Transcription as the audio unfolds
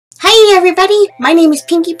Hey everybody, my name is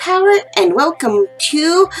Pinky Power, and welcome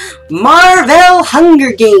to Marvel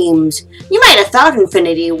Hunger Games. You might have thought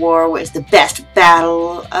Infinity War was the best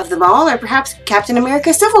battle of them all, or perhaps Captain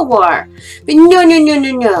America Civil War. But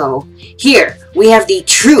no. Here, we have the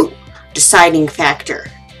true deciding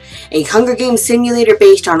factor. A Hunger Games simulator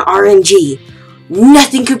based on RNG.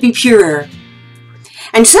 Nothing could be purer.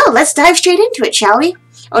 And so, let's dive straight into it, shall we?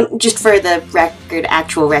 Oh, just for the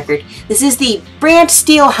actual record, this is the Brant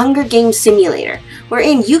Steele Hunger Games Simulator,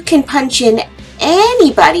 wherein you can punch in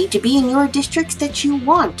anybody to be in your districts that you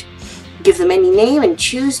want. Give them any name and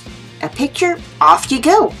choose a picture, off you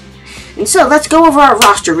go. And so, let's go over our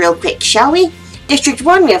roster real quick, shall we? District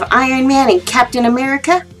 1, we have Iron Man and Captain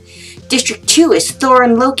America. District 2 is Thor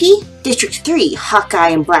and Loki. District 3,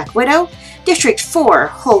 Hawkeye and Black Widow. District 4,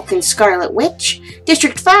 Hulk and Scarlet Witch.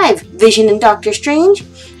 District 5, Vision and Doctor Strange.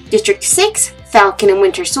 District 6, Falcon and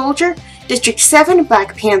Winter Soldier. District 7,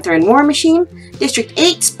 Black Panther and War Machine. District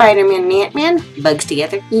 8, Spider-Man and Ant-Man. Bugs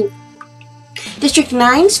together. District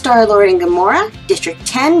 9, Star-Lord and Gamora. District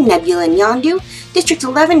 10, Nebula and Yondu. District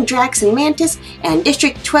 11, Drax and Mantis. And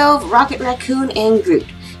District 12, Rocket Raccoon and Groot.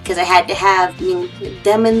 Because I had to have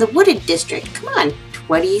them in the Wooded District. Come on,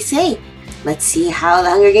 what do you say? Let's see how the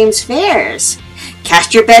Hunger Games fares.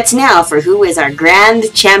 Cast your bets now for who is our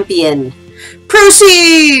grand champion.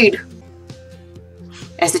 Proceed!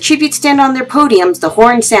 As the tributes stand on their podiums, the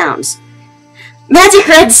horn sounds. Magic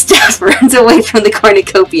Red Stuff runs away from the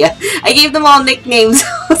cornucopia. I gave them all nicknames.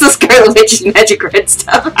 So Scarlet Witch and Magic Red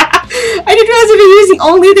Stuff. I didn't realize they were using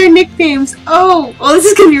only their nicknames. Oh, well, this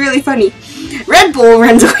is going to be really funny. Red Bull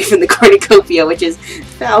runs away from the cornucopia, which is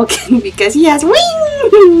Falcon, because he has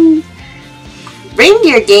wings.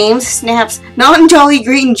 Reindeer Games snaps non-jolly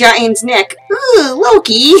green giant's neck. Ooh,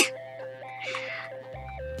 Loki.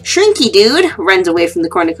 Shrinky Dude runs away from the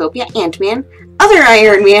cornucopia. Ant-Man. Other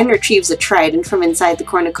Iron Man retrieves a trident from inside the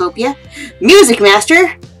cornucopia. Music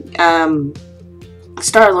Master,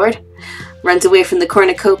 Star-Lord, runs away from the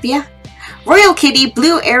cornucopia. Royal Kitty,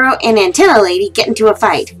 Blue Arrow, and Antenna Lady get into a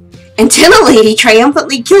fight. Antenna Lady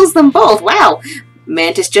triumphantly kills them both. Wow.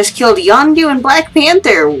 Mantis just killed Yondu and Black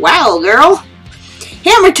Panther. Wow, girl.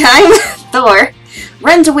 Hammer Time, Thor,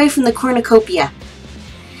 runs away from the cornucopia.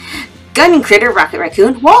 Gun Critter, Rocket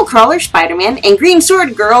Raccoon, Wall Crawler, Spider-Man, and Green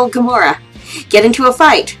Sword Girl, Gamora get into a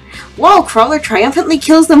fight. Wall Crawler triumphantly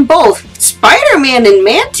kills them both. Spider-Man and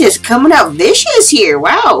Mantis coming out vicious here.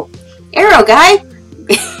 Wow. Arrow Guy,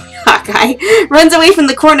 Hawkeye, runs away from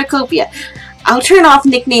the cornucopia. I'll turn off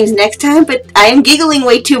nicknames next time, but I am giggling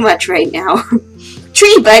way too much right now.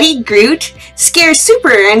 Tree Buddy, Groot, scares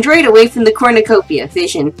Super Android away from the cornucopia.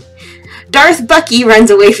 Vision. Darth Bucky runs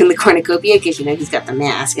away from the cornucopia because, he's got the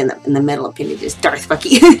mask and the metal appendages. Darth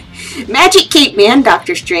Bucky. Magic Cape Man,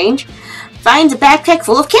 Doctor Strange, finds a backpack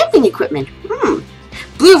full of camping equipment.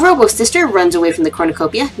 Blue Robo Sister runs away from the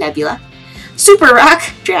cornucopia. Nebula. Super Rock,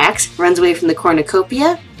 Drax, runs away from the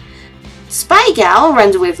cornucopia. Spy Gal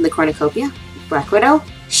runs away from the cornucopia. Black Widow.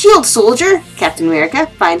 Shield Soldier, Captain America,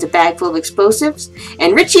 finds a bag full of explosives.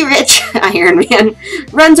 And Richie Rich, Iron Man,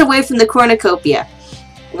 runs away from the cornucopia.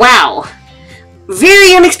 Wow.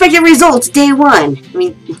 Very unexpected results, day one.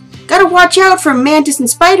 Gotta watch out for Mantis and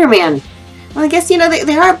Spider-Man. Well, I guess, they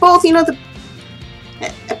are both, the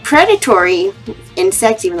predatory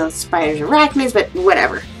insects, even though the spiders are arachnids, but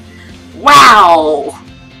whatever. Wow.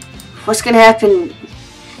 What's gonna happen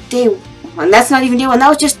day one? That's not even day one. That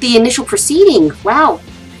was just the initial proceeding. Wow.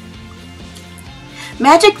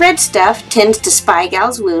 Magic Red Stuff tends to Spy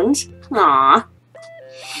Gal's wounds. Aww.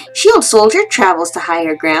 Shield Soldier travels to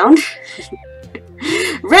higher ground.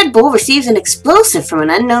 Red Bull receives an explosive from an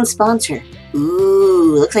unknown sponsor.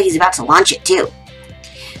 Ooh, looks like he's about to launch it too.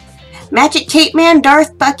 Magic Cape Man,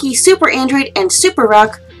 Darth Bucky, Super Android, and Super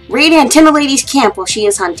Rock raid Antenna Lady's camp while she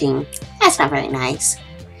is hunting. That's not very nice.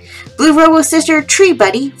 Blue Robo Sister, Tree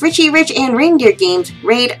Buddy, Richie Rich, and Reindeer Games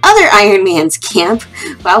raid other Iron Man's camp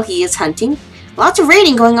while he is hunting. Lots of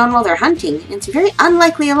raiding going on while they're hunting, and some very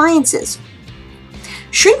unlikely alliances.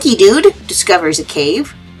 Shrinky Dude discovers a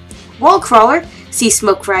cave. Wall Crawler sees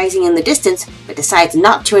smoke rising in the distance, but decides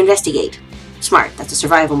not to investigate. Smart, that's a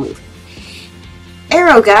survival move.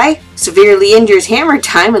 Arrow Guy severely injures Hammer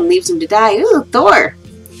Time and leaves him to die. Ooh, Thor.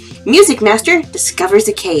 Music Master discovers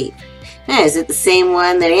a cave. Is it the same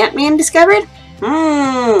one that Ant-Man discovered?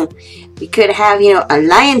 We could have,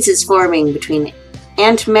 alliances forming between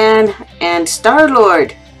Ant-Man and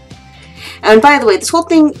Star-Lord. And by the way, this whole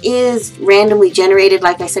thing is randomly generated,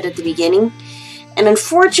 like I said at the beginning. And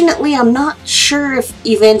unfortunately, I'm not sure if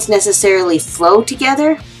events necessarily flow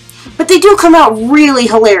together. But they do come out really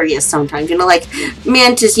hilarious sometimes. You know, like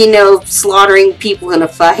Mantis, you know, slaughtering people in a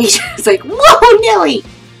fight. It's like, whoa, Nelly!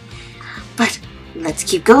 But let's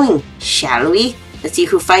keep going, shall we? Let's see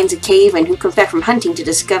who finds a cave and who comes back from hunting to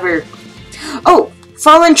discover... Oh!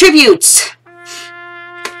 Fallen tributes!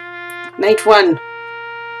 Night 1.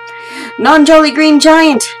 Non-Jolly Green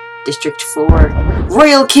Giant, District 4.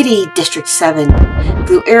 Royal Kitty, District 7.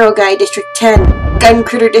 Blue Arrow Guy, District 10. Gun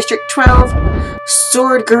Critter, District 12.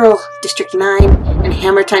 Sword Girl, District 9. And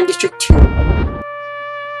Hammer Time, District 2.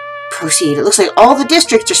 Proceed. It looks like all the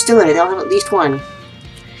districts are still in it. They'll have at least one.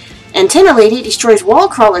 Antenna Lady destroys wall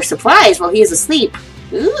crawler supplies while he is asleep.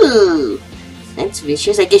 Ooh. That's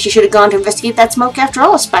vicious. I guess you should have gone to investigate that smoke after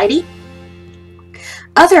all, Spidey.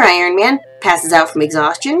 Other Iron Man passes out from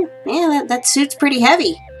exhaustion. Yeah, that suit's pretty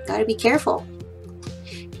heavy. Gotta be careful.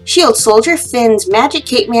 Shield Soldier fins Magic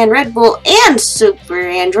Cape Man, Red Bull, and Super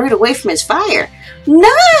Android away from his fire.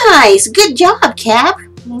 Nice! Good job, Cap.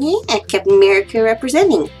 Yeah, Captain America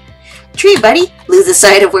representing. Tree Buddy loses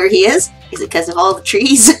sight of where he is. Is it because of all the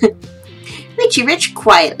trees? Richie Rich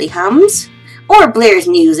quietly hums. Or blares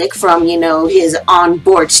music from, you know, his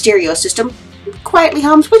onboard stereo system. Quietly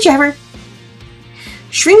hums, whichever.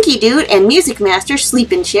 Shrinky Dude and Music Master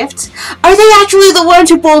sleep in shifts. Are they actually the ones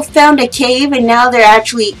who both found a cave and now they're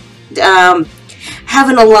actually have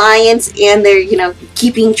an alliance and they're, you know,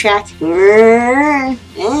 keeping track?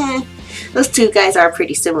 Those two guys are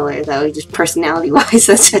pretty similar, though, just personality-wise.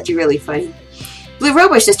 That's actually really funny. Blue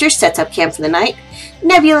Robo Sister sets up camp for the night.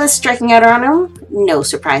 Nebula striking out on him. No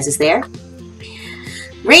surprises there.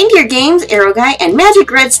 Reindeer Games, Arrow Guy, and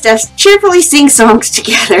Magic Red Stuff cheerfully sing songs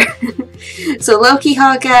together. So Loki,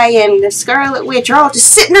 Hawkeye, and the Scarlet Witch are all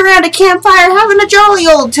just sitting around a campfire having a jolly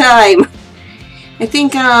old time. I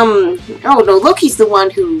think, oh no, Loki's the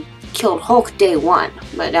one who killed Hulk day 1.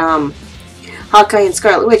 But, Hawkeye and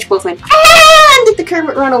Scarlet Witch both went, ah, and did the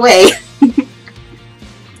Kermit run away.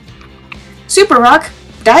 Super Rock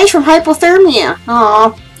dies from hypothermia.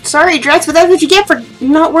 Aw, sorry Drax, but that's what you get for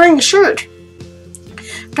not wearing a shirt.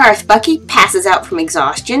 Darth Bucky passes out from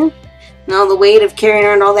exhaustion and all the weight of carrying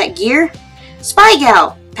around all that gear. Spy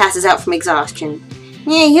Gal passes out from exhaustion.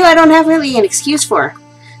 Yeah, you I don't have really an excuse for.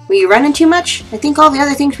 Were you running too much? I think all the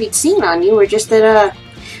other things we'd seen on you were just that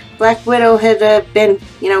Black Widow had been,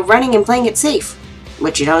 you know, running and playing it safe.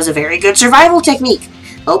 Which, you know, is a very good survival technique.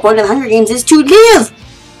 The whole point of the Hunger Games is to live!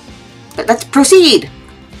 But let's proceed.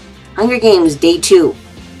 Hunger Games, Day 2.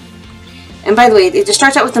 And by the way, it just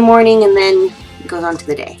starts out with the morning and then goes on to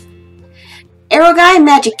the day. Arrow Guy,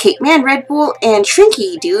 Magic Cape Man, Red Bull, and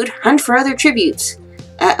Shrinky Dude hunt for other tributes.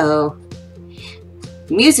 Uh-oh.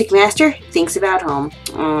 Music Master thinks about home.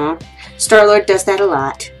 Star-Lord does that a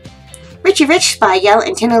lot. Richie Rich, Spy Gal,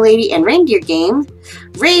 Antenna Lady, and Reindeer Game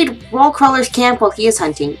raid Wallcrawler's camp while he is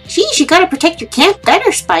hunting. Sheesh, you gotta protect your camp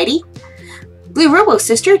better, Spidey. Blue Robo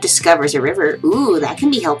Sister discovers a river. Ooh, that can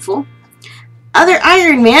be helpful. Other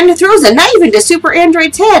Iron Man throws a knife into Super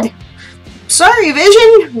Android's head. Sorry,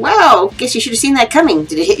 Vision! Wow, guess you should have seen that coming.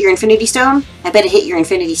 Did it hit your Infinity Stone? I bet it hit your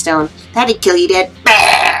Infinity Stone. That'd kill you dead.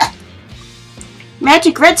 Bah!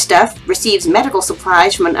 Magic Red Stuff receives medical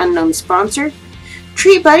supplies from an unknown sponsor.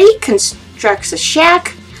 Tree Buddy constructs a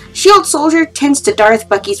shack. Shield Soldier tends to Darth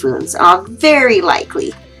Bucky's wounds. Aw, very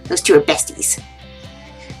likely. Those two are besties.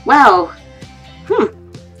 Wow.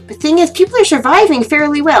 The thing is, people are surviving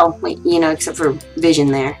fairly well. Wait, you know, except for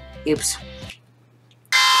Vision there. Oops.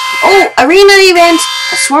 Oh, arena event!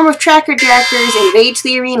 A swarm of tracker jackers invades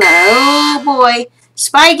the arena. Oh boy.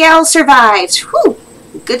 Spy Gal survives. Whew!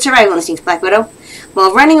 Good survival instincts, Black Widow.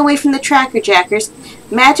 While running away from the tracker jackers,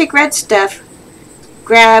 Magic Red Stuff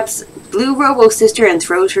grabs Blue Robo Sister and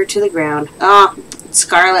throws her to the ground. Ah,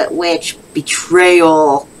 Scarlet Witch.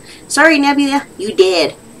 Betrayal. Sorry, Nebula. You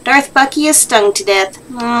dead. Darth Bucky is stung to death.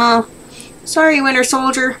 Aw. Sorry, Winter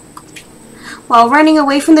Soldier. While running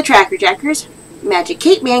away from the tracker jackers, Magic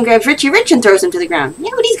Cape Man grabs Richie Rich and throws him to the ground. Yeah,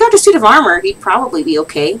 but he's got a suit of armor. He'd probably be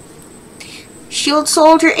okay. Shield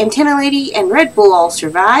Soldier, Antenna Lady, and Red Bull all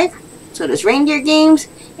survive. So does Reindeer Games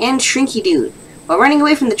and Shrinky Dude. While running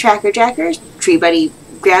away from the tracker jackers, Tree Buddy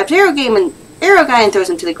grabs Arrow Guy and throws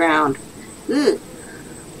him to the ground. Ugh.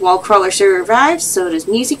 Wallcrawler survives. So does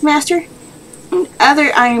Music Master. And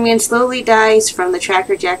other Iron Man slowly dies from the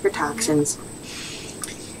tracker jacker toxins.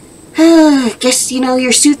 Guess, you know,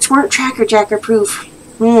 your suits weren't tracker jacker proof.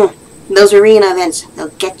 Those arena events, they'll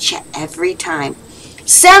get you every time.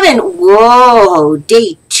 7! Whoa!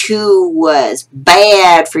 Day 2 was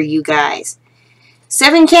bad for you guys.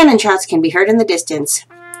 7 cannon shots can be heard in the distance.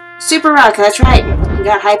 Super Rock, that's right. You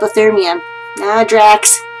got hypothermia. Ah,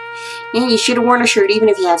 Drax. Yeah, you should have worn a shirt even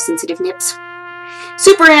if you have sensitive nips.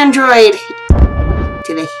 Super Android!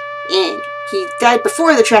 To the end. He died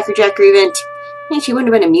before the Tracker Jacker event, and she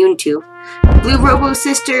wouldn't have been immune to. Blue Robo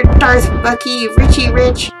Sister, Darth Bucky, Richie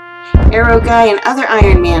Rich, Arrow Guy, and other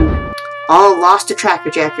Iron Man all lost to Tracker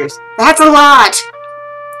Jackers. That's a lot!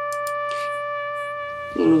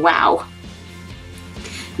 Wow.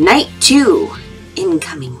 Night 2.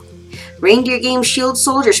 Incoming. Reindeer Game, Shield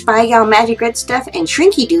Soldier, Spy Gal, Magic Red Stuff, and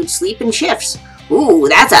Shrinky Dude sleep in shifts. Ooh,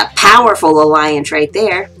 that's a powerful alliance right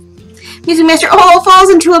there. Music Master,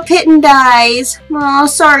 falls into a pit and dies. Oh,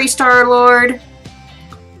 sorry, Star-Lord.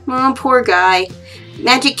 Oh, poor guy.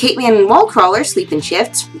 Magic Cape Man and Wallcrawler sleep in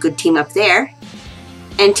shifts. Good team up there.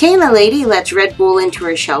 Antenna Lady lets Red Bull into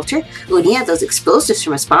her shelter. Ooh, and he had those explosives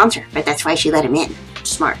from a sponsor, but that's why she let him in.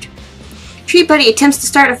 Smart. Tree Buddy attempts to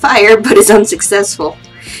start a fire, but is unsuccessful.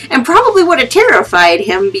 And probably would have terrified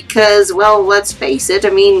him because, well, let's face it, I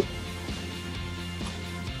mean,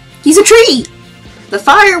 he's a tree! The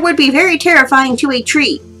fire would be very terrifying to a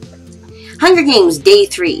tree. Hunger Games, Day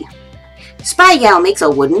 3. Spy Gal makes a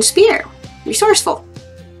wooden spear. Resourceful.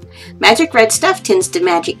 Magic Red Stuff tends to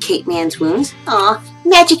Magic Cape Man's wounds. Aw,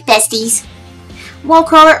 magic besties.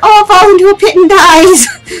 Wallcrawler, falls into a pit and dies.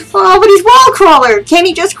 Oh, but he's Wallcrawler. Can't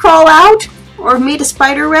he just crawl out? Or made a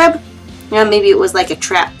spider web? Yeah, maybe it was like a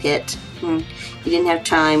trap pit. He didn't have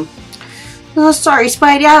time. Oh, sorry,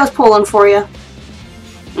 Spidey, I was pulling for you.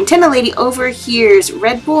 Antenna Lady overhears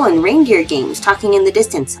Red Bull and Reindeer Games talking in the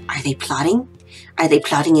distance. Are they plotting? Are they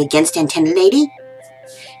plotting against Antenna Lady?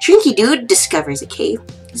 Shrinky Dude discovers a cave.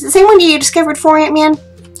 Is it the same one you discovered for Ant-Man?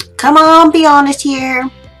 Come on, be honest here.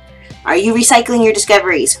 Are you recycling your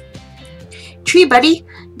discoveries? Tree Buddy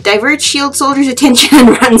diverts Shield Soldier's attention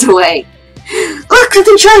and runs away. Look,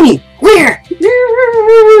 something shiny! Where?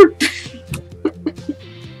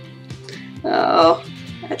 Oh,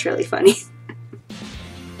 that's really funny.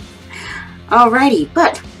 Alrighty,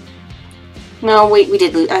 but... No, wait, we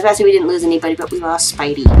did lose. I was about to say we didn't lose anybody, but we lost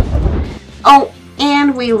Spidey. Oh,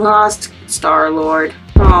 and we lost Star-Lord.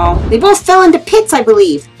 Oh, they both fell into pits, I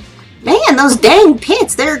believe. Man, those dang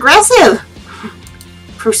pits, they're aggressive.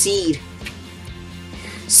 Proceed.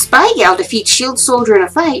 Spy Gal defeats Shield Soldier in a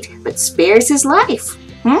fight, but spares his life.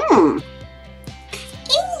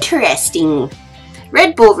 Interesting.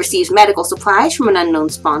 Red Bull receives medical supplies from an unknown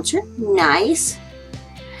sponsor. Nice.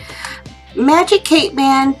 Magic Cape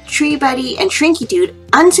Man, Tree Buddy, and Shrinky Dude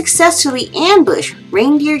unsuccessfully ambush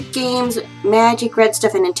Reindeer Games, Magic Red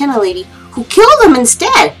Stuff, and Antenna Lady, who kill them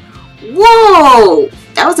instead. Whoa!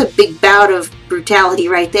 That was a big bout of brutality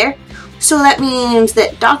right there. So that means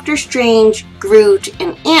that Doctor Strange, Groot,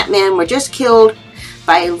 and Ant-Man were just killed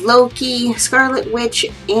by Loki, Scarlet Witch,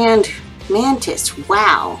 and Mantis.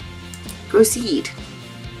 Wow. Proceed.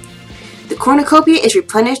 The cornucopia is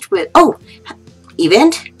replenished with... Oh!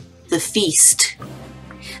 Event? The Feast.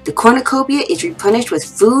 The cornucopia is replenished with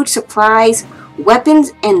food, supplies,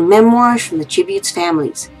 weapons, and memoirs from the tribute's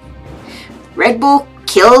families. Red Bull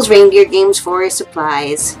kills Reindeer Games for his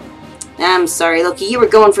supplies. I'm sorry, Loki, you were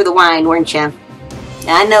going for the wine, weren't you?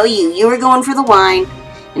 I know you. You were going for the wine,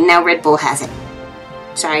 and now Red Bull has it.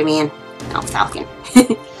 Sorry, man. Oh, Falcon.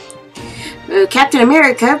 Captain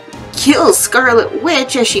America kills Scarlet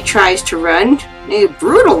Witch as she tries to run.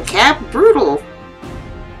 Brutal, Cap. Brutal.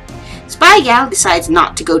 Spy Gal decides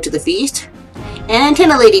not to go to the feast, and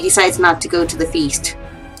Antenna Lady decides not to go to the feast.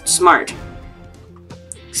 Smart.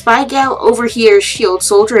 Spy Gal overhears Shield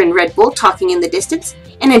Soldier and Red Bull talking in the distance,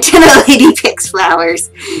 and Antenna Lady picks flowers.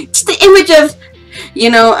 Just the image of,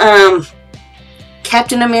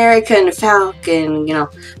 Captain America and Falcon,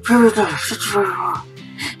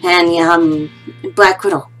 and Black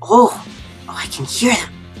Widow. Oh, I can hear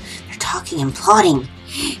them. They're talking and plotting.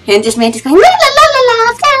 And this man just going, la la la la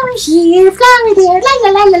la, flower here, flower there, la la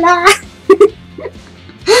la la la.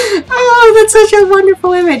 Oh, that's such a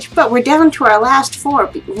wonderful image. But we're down to our last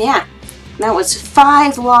 4. Yeah, that was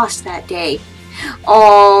 5 lost that day.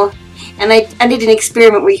 Oh, and I did an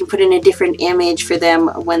experiment where you can put in a different image for them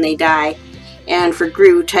when they die. And for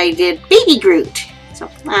Groot, I did Baby Groot. So,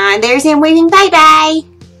 there's him waving bye-bye.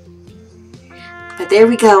 But there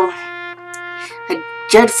we go. A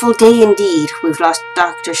dreadful day indeed. We've lost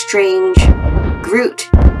Doctor Strange, Groot,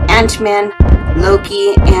 Ant-Man,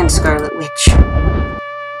 Loki, and Scarlet Witch.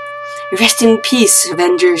 Rest in peace,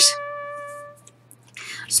 Avengers.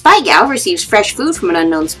 Spy Gal receives fresh food from an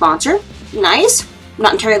unknown sponsor. Nice.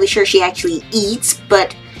 Not entirely sure she actually eats,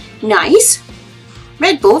 but nice.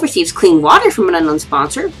 Red Bull receives clean water from an unknown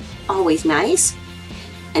sponsor. Always nice.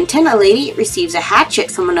 Antenna Lady receives a hatchet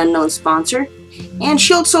from an unknown sponsor. And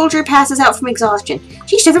Shield Soldier passes out from exhaustion.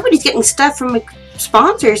 Geez, everybody's getting stuff from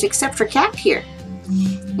sponsors except for Cap here.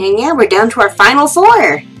 And yeah, we're down to our final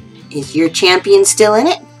 4. Is your champion still in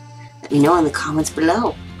it? Let me know in the comments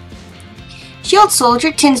below. Shield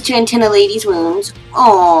Soldier tends to attend a lady's wounds.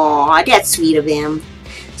 Aww, that's sweet of him.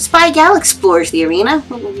 Spy Gal explores the arena.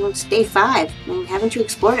 It's day 5. Haven't you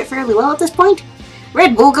explored it fairly well at this point?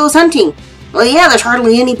 Red Bull goes hunting. Well, yeah, there's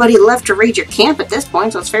hardly anybody left to raid your camp at this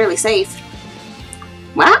point, so it's fairly safe.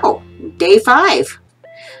 Wow, day 5.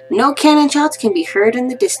 No cannon shots can be heard in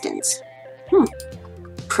the distance.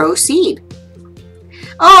 Proceed.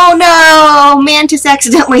 Oh no! Mantis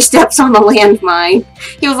accidentally steps on a landmine.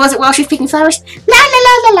 Was it while she was picking flowers? La la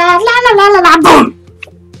la la la la la la la boom!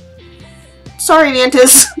 Sorry,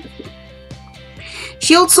 Mantis.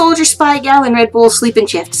 Shield Soldier, Spy Gal, and Red Bull sleep in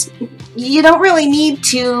shifts. You don't really need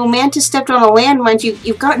to. Mantis stepped on a landmine.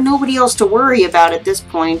 You've got nobody else to worry about at this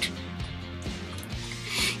point.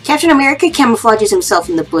 Captain America camouflages himself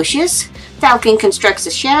in the bushes. Falcon constructs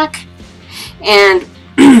a shack. And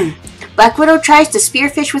Black Widow tries to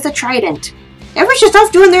spearfish with a trident. Everyone's just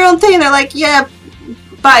off doing their own thing. They're like, yeah,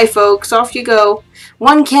 bye folks, off you go.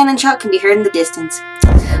 One cannon shot can be heard in the distance.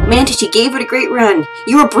 Mantis, you gave it a great run.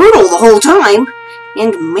 You were brutal the whole time.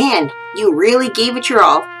 And man, you really gave it your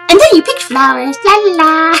all. And then you picked flowers. La la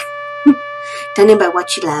la. Done in by what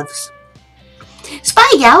she loves. Spy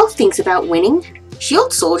Gal thinks about winning.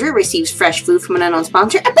 Shield Soldier receives fresh food from an unknown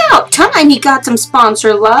sponsor. About time he got some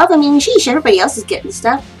sponsor love. I mean, sheesh, everybody else is getting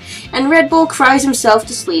stuff. And Red Bull cries himself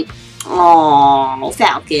to sleep. Aww,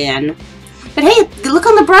 Falcon. But hey, look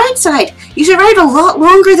on the bright side. You survived a lot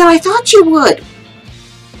longer than I thought you would.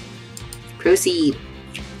 Proceed.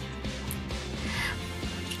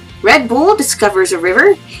 Red Bull discovers a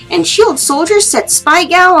river, and Shield Soldier sets Spy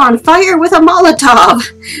Gal on fire with a Molotov.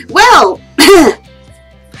 Well,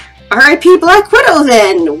 R.I.P. Black Widow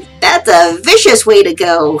then. That's a vicious way to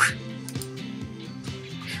go.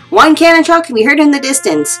 One cannon shot can be heard in the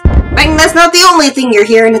distance. Bang, that's not the only thing you're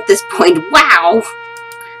hearing at this point. Wow.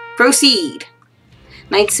 Proceed.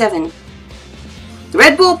 Night 7.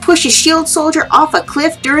 Red Bull pushes Shield Soldier off a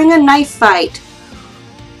cliff during a knife fight.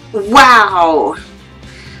 Wow.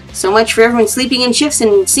 So much for everyone sleeping in shifts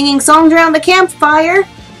and singing songs around the campfire.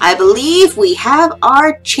 I believe we have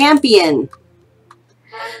our champion.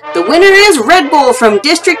 The winner is Red Bull from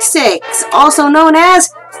District 6, also known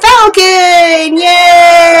as Falcon! Yay!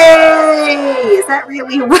 Is that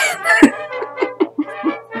really a winner?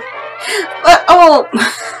 Oh,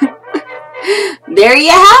 there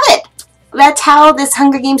you have it. That's how this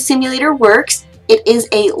Hunger Games simulator works. It is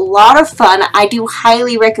a lot of fun. I do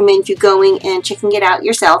highly recommend you going and checking it out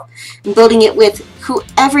yourself and building it with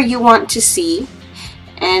whoever you want to see.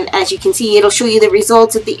 And as you can see, it'll show you the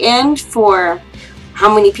results at the end for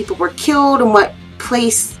how many people were killed and what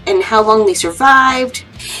place and how long they survived.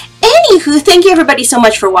 Anywho, thank you everybody so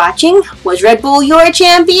much for watching. Was Red Bull your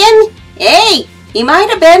champion? Hey, he might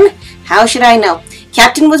have been. How should I know?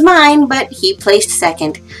 Captain was mine, but he placed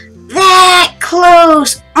second. That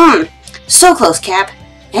close. So close, Cap.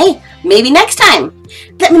 Hey, maybe next time.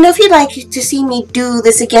 Let me know if you'd like to see me do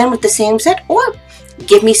this again with the same set, or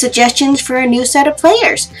give me suggestions for a new set of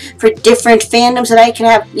players for different fandoms that I can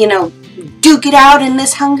have, duke it out in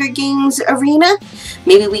this Hunger Games arena.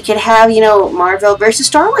 Maybe we could have, Marvel versus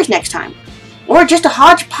Star Wars next time. Or just a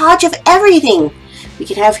hodgepodge of everything. We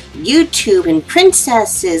could have YouTube and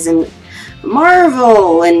princesses and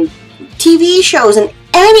Marvel and TV shows and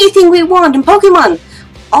anything we want and Pokemon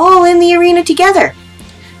all in the arena together.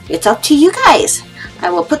 It's up to you guys. I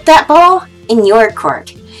will put that ball in your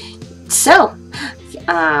court. So,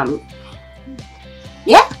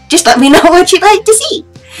 yeah, just let me know what you'd like to see.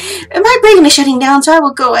 My brain is shutting down, so I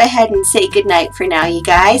will go ahead and say goodnight for now, you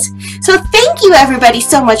guys. So thank you everybody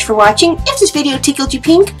so much for watching. If this video tickled you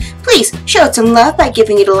pink, please show it some love by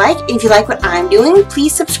giving it a like. And if you like what I'm doing,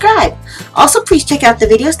 please subscribe. Also, please check out the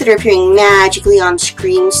videos that are appearing magically on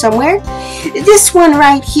screen somewhere. This one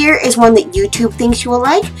right here is one that YouTube thinks you will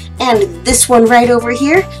like. And this one right over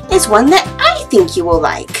here is one that I think you will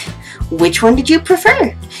like. Which one did you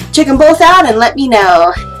prefer? Check them both out and let me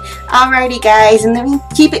know. Alrighty guys, and then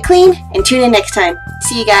keep it clean and tune in next time.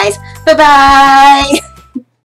 See you guys. Bye-bye.